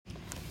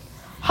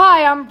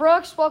Hi, I'm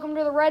Brooks. Welcome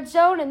to the Red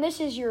Zone, and this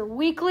is your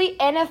weekly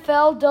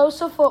NFL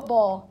dose of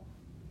football.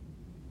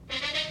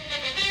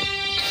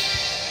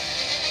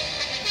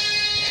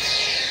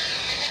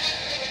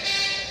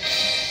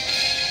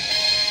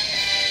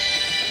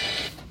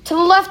 To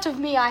the left of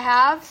me, I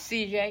have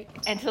CJ,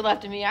 and to the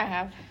left of me, I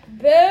have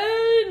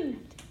Ben.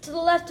 To the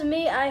left of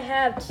me, I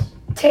have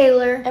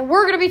Taylor, and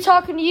we're going to be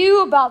talking to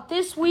you about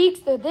this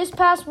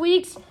past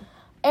week's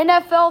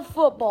NFL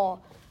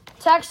football.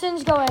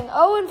 Texans going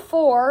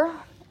 0-4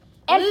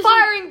 and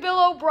firing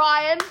Bill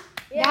O'Brien.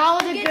 Yeah, That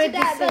was we'll a get good to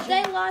that, decision. but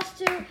they lost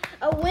to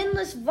a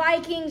winless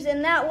Vikings,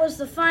 and that was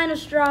the final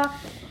straw,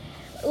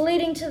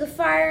 leading to the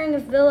firing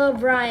of Bill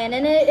O'Brien.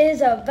 And it is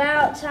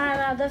about time.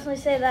 I'll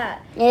definitely say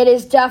that. It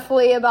is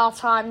definitely about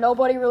time.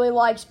 Nobody really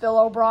likes Bill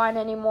O'Brien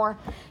anymore.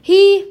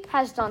 He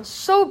has done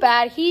so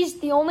bad. He's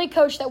the only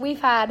coach that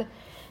we've had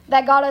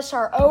that got us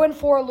our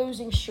 0-4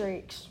 losing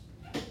streaks.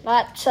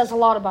 That says a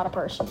lot about a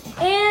person.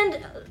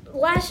 And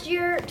last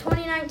year,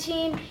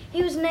 2019,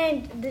 he was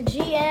named the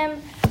GM,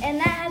 and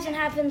that hasn't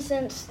happened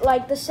since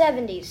like the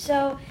 70s.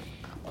 So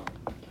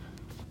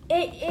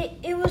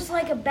it was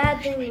like a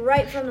bad thing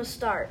right from the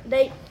start.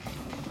 They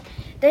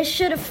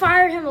should have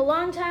fired him a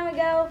long time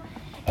ago,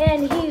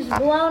 and he's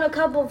blown a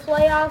couple of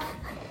playoff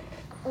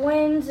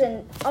wins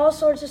and all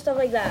sorts of stuff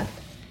like that.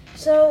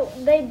 So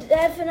they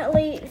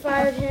definitely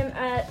fired him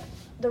at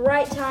the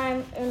right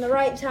time, and the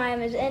right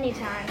time is any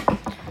time.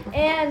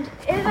 And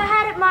if I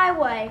had it my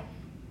way,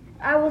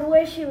 I would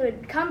wish he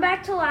would come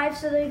back to life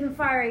so they can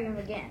fire him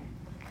again.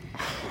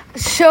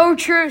 So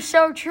true,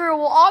 so true.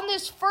 Well, on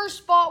this first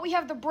spot, we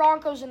have the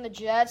Broncos and the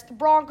Jets. The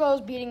Broncos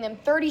beating them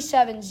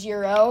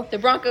 37-0, the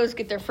Broncos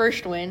get their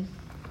first win.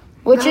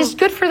 which is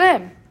good for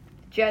them.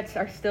 Jets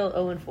are still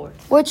 0-4.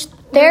 Which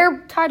they're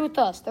tied with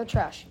us. They're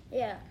trash.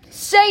 Yeah.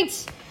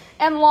 Saints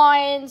and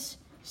Lions.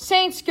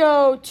 Saints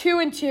go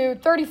 2-2,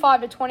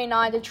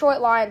 35-29.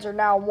 Detroit Lions are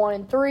now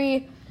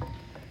 1-3.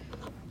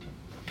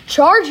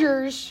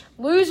 Chargers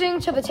losing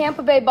to the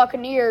Tampa Bay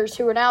Buccaneers,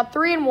 who are now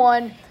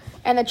 3-1,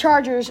 and the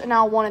Chargers are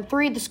now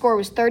 1-3. The score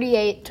was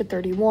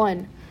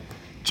 38-31.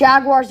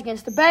 Jaguars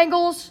against the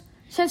Bengals.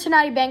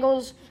 Cincinnati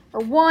Bengals are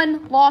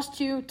 1, lost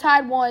 2,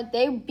 tied 1.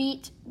 They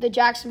beat the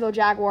Jacksonville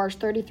Jaguars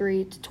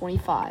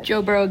 33-25.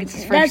 Joe Burrow gets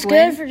his first That's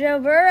win. good for Joe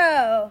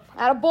Burrow.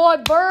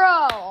 Attaboy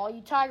Burrow, all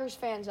you Tigers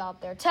fans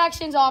out there.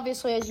 Texans,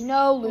 obviously, as you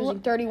know, losing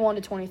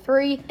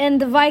 31-23. And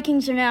the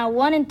Vikings are now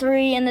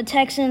 1-3, and the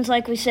Texans,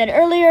 like we said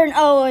earlier,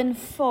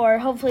 0-4.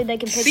 Hopefully they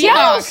can pick it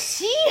up.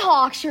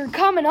 Seahawks are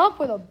coming up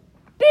with a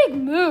big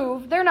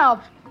move. They're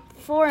now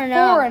 4-0.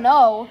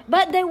 4-0.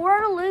 But they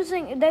were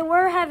losing. They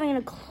were having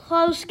a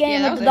close game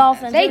Yeah, that with the was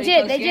Dolphins. They really did.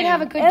 close They did game.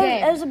 have a good It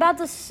game. was about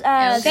the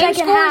Same second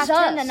score half, as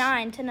us.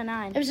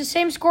 10-9. It was the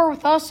same score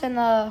with us and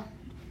the,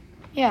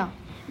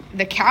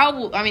 The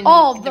Cowboys.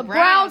 the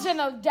Browns and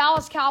the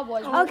Dallas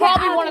Cowboys. Was Okay,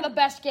 probably I- one of the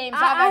best games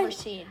I- I've ever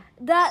seen.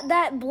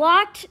 That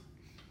blocked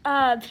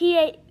PAT.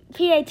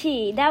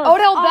 That was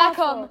Odell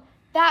awful. Beckham,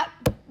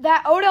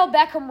 that Odell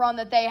Beckham run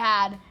that they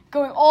had,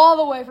 going all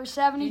the way for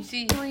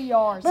 73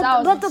 yards.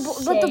 That was But the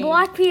insane.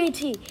 block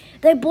PAT,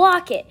 they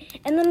block it,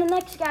 and then the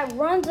next guy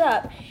runs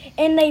up,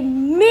 and they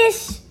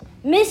miss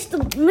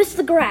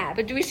the grab.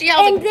 But do we see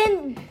how And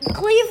then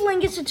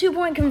Cleveland gets a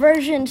 2-point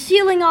conversion,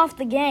 sealing off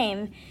the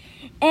game.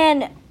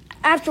 And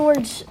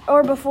afterwards,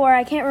 or before,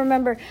 I can't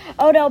remember,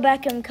 Odell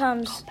Beckham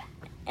comes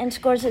and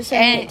scores a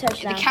 7-8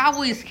 touchdown. the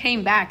Cowboys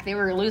came back. They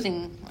were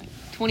losing like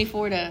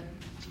 24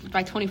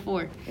 by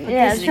 24.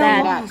 Yeah, it's They bad.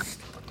 came back.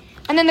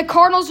 And then the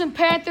Cardinals and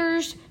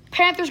Panthers.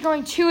 Panthers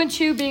going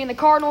 2-2, beating the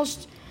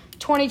Cardinals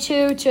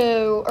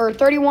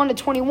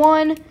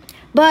 31-21.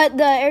 But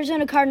the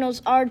Arizona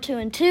Cardinals are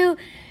 2-2,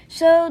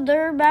 so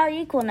they're about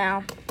equal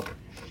now.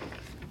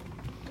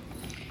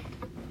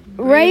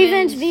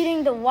 Ravens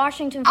beating the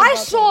Washington football I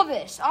saw team.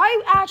 this.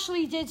 I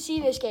actually did see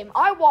this game.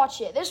 I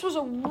watched it. This was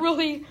a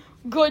really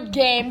good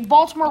game.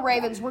 Baltimore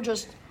Ravens were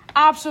just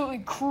absolutely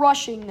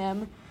crushing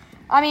them.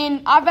 I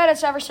mean, I bet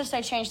it's ever since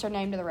they changed their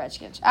name to the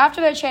Redskins. After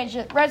they changed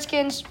it,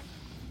 Redskins,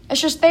 it's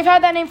just they've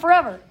had that name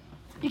forever.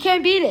 You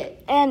can't beat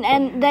it.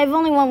 And they've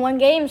only won one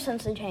game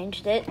since they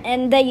changed it,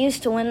 and they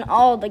used to win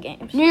all the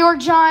games. New York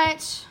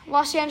Giants,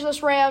 Los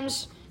Angeles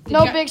Rams.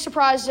 No big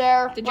surprise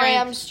there. The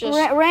Rams Giants.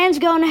 just. Rams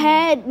going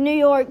ahead, New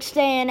York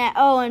staying at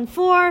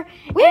 0-4.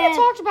 We haven't and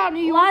talked about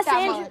New York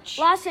that much.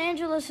 Los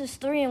Angeles is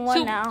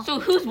 3-1 now. So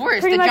who's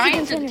worse, Pretty the much a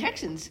Giants or the contender.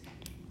 Texans?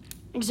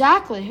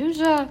 Exactly.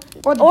 Who's or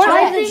the Or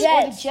Jets? the Jets.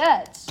 Or the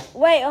Jets.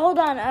 Wait, hold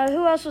on.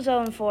 Who else was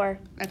 0-4?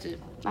 That's it.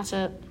 That's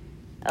it.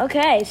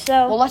 Okay,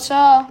 so Well, let's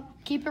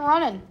keep it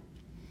running.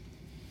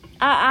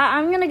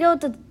 I'm gonna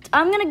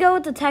go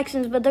with the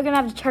Texans, but they're gonna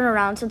have to turn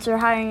around since they're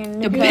hiring a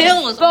new The coach.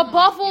 Bills. The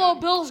Buffalo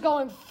Bills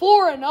going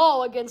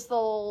 4-0 against the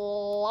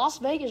Las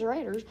Vegas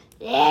Raiders.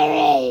 The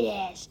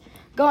Raiders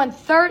going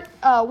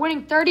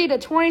winning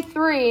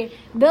 30-23.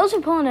 Bills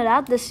are pulling it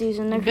out this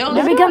season. They're Bills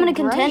becoming a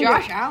doing great. contender.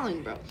 Josh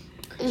Allen, bro.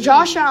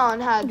 Josh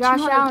Allen had Josh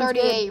Allen's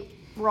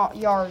 238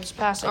 yards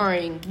passing. All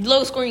right,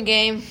 low-scoring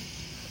game.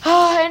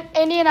 And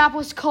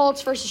Indianapolis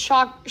Colts versus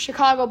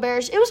Chicago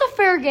Bears. It was a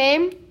fair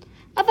game.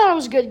 I thought it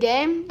was a good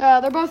game.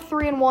 They're both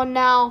 3-1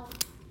 now.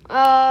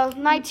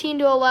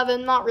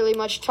 19-11, not really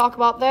much to talk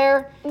about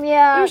there.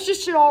 Yeah. It was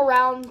just an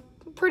all-around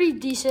pretty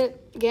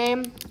decent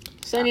game.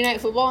 Sunday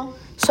Night Football.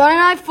 Sunday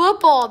Night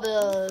Football,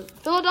 the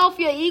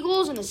Philadelphia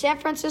Eagles and the San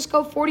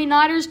Francisco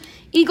 49ers.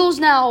 Eagles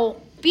now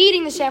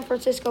beating the San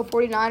Francisco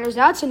 49ers.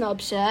 That's an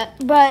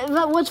upset. But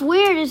what's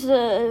weird is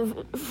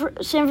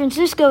San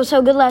Francisco was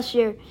so good last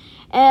year,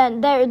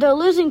 and they're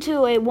losing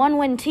to a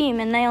 1-win team,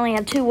 and they only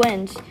have 2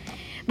 wins.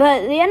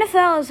 But the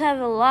NFL have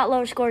a lot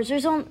lower scores.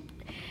 There's only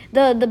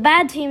the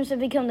bad teams have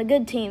become the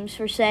good teams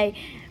with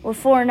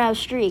 4-0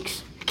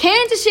 streaks.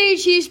 Kansas City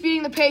Chiefs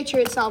beating the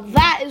Patriots. Now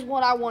that is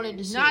what I wanted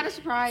to see. Not a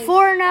surprise.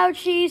 4-0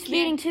 Chiefs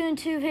beating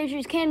 2-2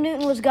 Patriots. Cam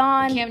Newton was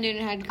gone. Cam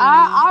Newton had to come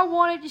I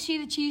wanted to see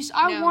the Chiefs.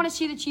 I No. want to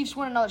see the Chiefs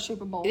win another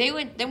Super Bowl. They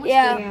went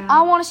Yeah.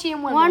 I want to see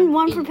them win.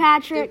 One for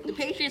Patrick. The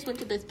Patriots went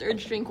to the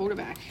third-string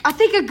quarterback. I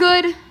think a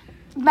good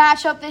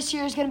matchup this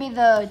year is going to be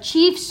the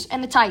Chiefs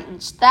and the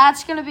Titans.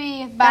 That's going to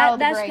be battle of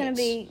the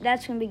greats.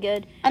 That's gonna be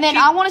good. And then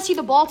I want to see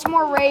the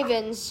Baltimore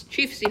Ravens.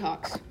 Chiefs,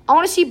 Seahawks. I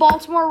want to see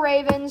Baltimore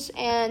Ravens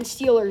and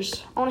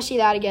Steelers. I want to see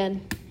that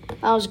again.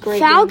 That was a great.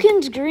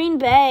 Falcons, Green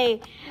Bay.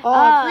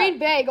 Green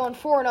Bay going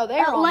 4-0.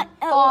 They're on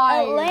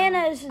fire.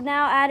 Atlanta is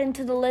now added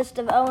to the list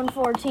of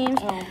 0-4 teams.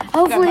 Forgot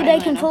Hopefully about they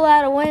can Atlanta. pull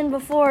out a win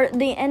before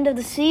the end of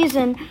the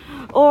season,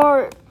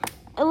 or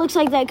it looks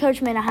like that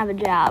coach may not have a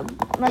job.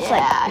 Much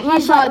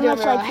He's not doing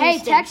much well. like Hey,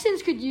 Houston.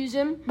 Texans could use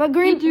him. But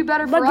Green He'd do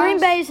better for Green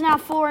us. Bay is now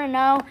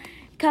 4-0,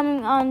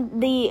 coming on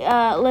the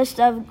list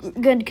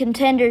of good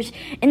contenders.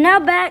 And now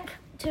back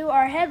to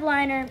our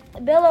headliner,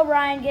 Bill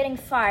O'Brien getting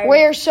fired.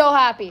 We're so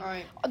happy. All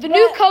right. The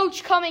new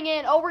coach coming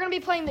in. We're going to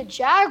be playing the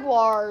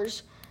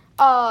Jaguars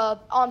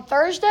on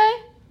Thursday?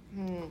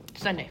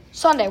 Sunday.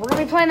 Sunday. We're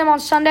going to be playing them on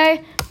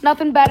Sunday.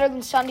 Nothing better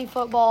than Sunday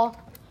football.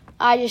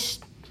 I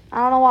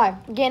don't know why.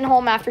 Getting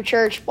home after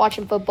church,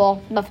 watching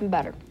football, nothing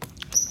better.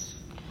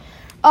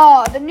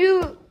 The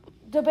new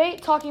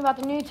debate talking about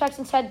the new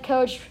Texans head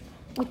coach.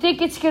 We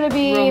think it's going to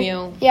be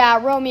Romeo.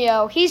 Yeah,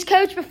 Romeo. He's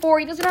coached before.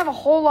 He doesn't have a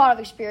whole lot of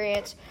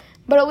experience,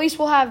 but at least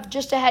we'll have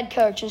just a head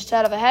coach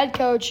instead of a head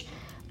coach,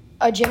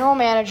 a general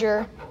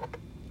manager.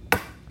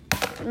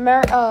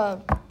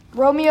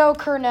 Romeo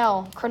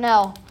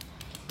Cornell.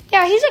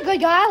 Yeah, he's a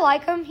good guy. I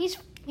like him. He's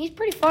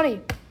pretty funny.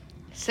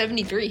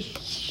 73.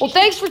 Well,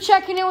 thanks for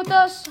checking in with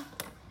us.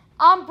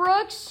 I'm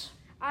Brooks.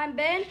 I'm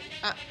Ben.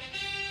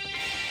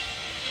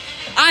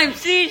 I'm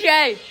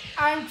CJ.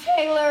 I'm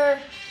Taylor.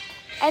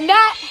 And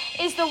that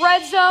is the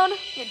Red Zone,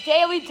 your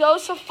daily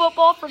dose of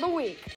football for the week.